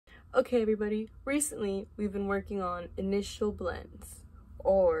Okay everybody, recently we've been working on initial blends,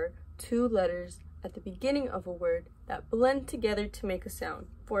 or two letters at the beginning of a word that blend together to make a sound.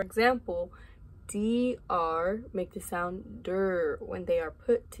 For example, DR make the sound der when they are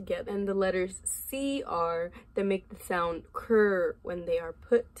put together, and the letters CR that make the sound cr when they are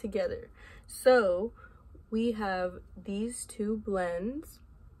put together. So we have these two blends,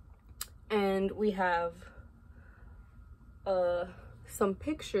 and we have some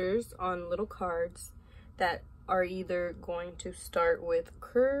pictures on little cards that are either going to start with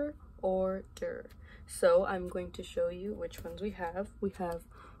cr or der. So I'm going to show you which ones we have. We have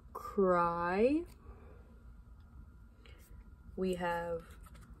cry, we have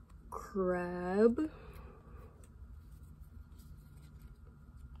crab,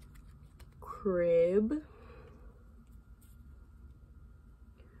 crib,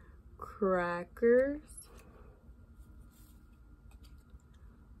 crackers,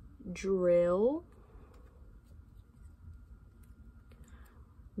 drill,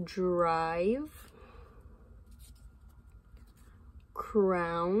 drive,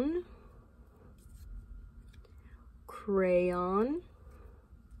 crown, crayon,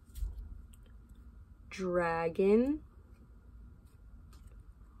 dragon,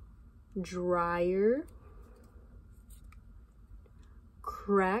 dryer,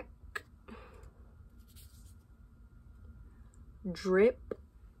 crack, drip,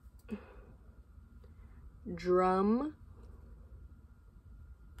 drum,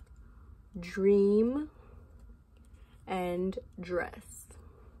 dream, and dress.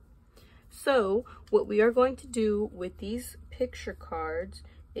 So what we are going to do with these picture cards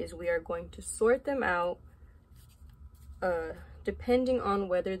is we are going to sort them out depending on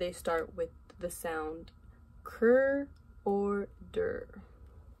whether they start with the sound cr or der.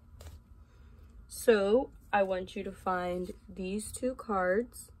 So I want you to find these two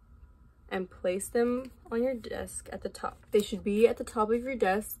cards and place them on your desk at the top. They should be at the top of your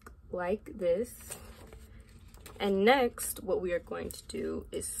desk like this. And next, what we are going to do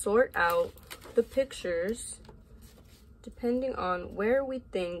is sort out the pictures depending on where we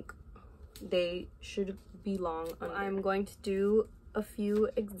think they should belong. I'm going to do a few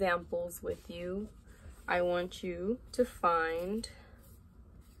examples with you. I want you to find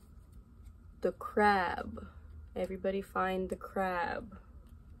the crab. Everybody find the crab.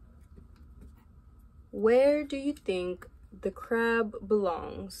 Where do you think the crab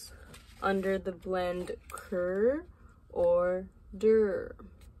belongs? Under the blend cr or der?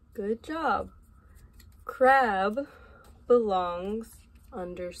 Good job. Crab belongs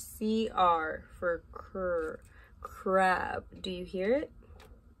under CR for cr. Crab. Do you hear it?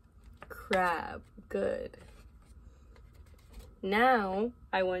 Crab. Good. Now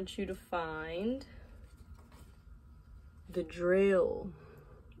I want you to find the drill.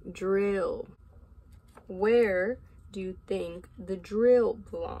 Drill. Where do you think the drill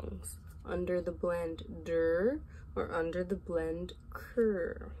belongs? Under the blend der or under the blend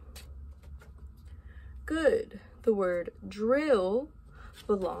cr? Good. The word drill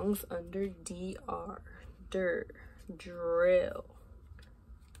belongs under DR. Der. Drill.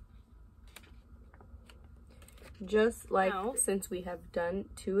 Just like now, since we have done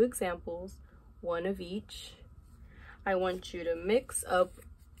two examples, one of each, I want you to mix up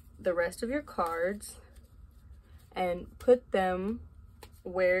the rest of your cards and put them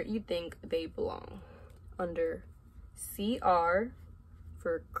where you think they belong. Under CR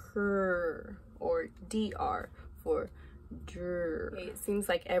for cr or DR for der. Okay, it seems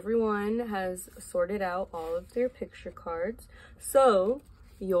like everyone has sorted out all of their picture cards. So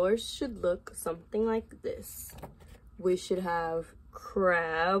yours should look something like this. We should have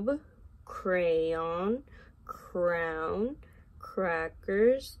crab, crayon, crown,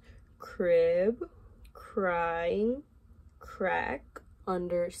 crackers, crib, crying, crack,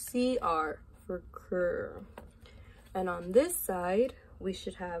 under CR for cr. And on this side, we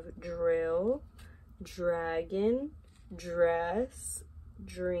should have drill, dragon, dress,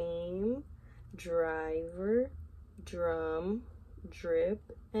 dream, driver, drum,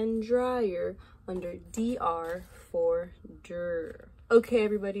 drip, and dryer under DR for der. Okay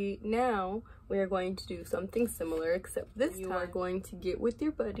everybody, now we are going to do something similar, except this time you are going to get with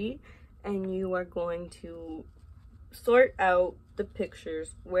your buddy and you are going to sort out the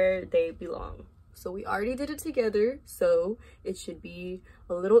pictures where they belong. So we already did it together, so it should be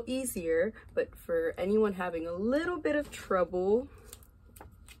a little easier, but for anyone having a little bit of trouble,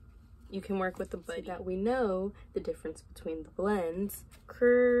 you can work with the buddy so that we know the difference between the blends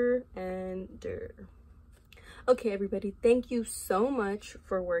cr and der. Okay everybody, thank you so much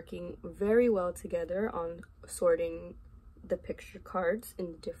for working very well together on sorting the picture cards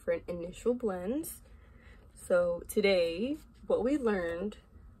in different initial blends. So today, what we learned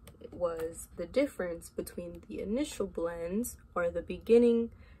was the difference between the initial blends or the beginning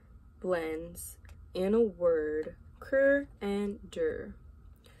blends in a word, cr and der.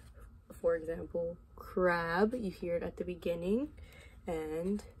 For example, crab, you hear it at the beginning,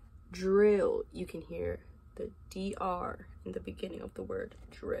 and drill, you can hear the dr in the beginning of the word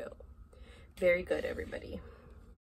drill. Very good, everybody.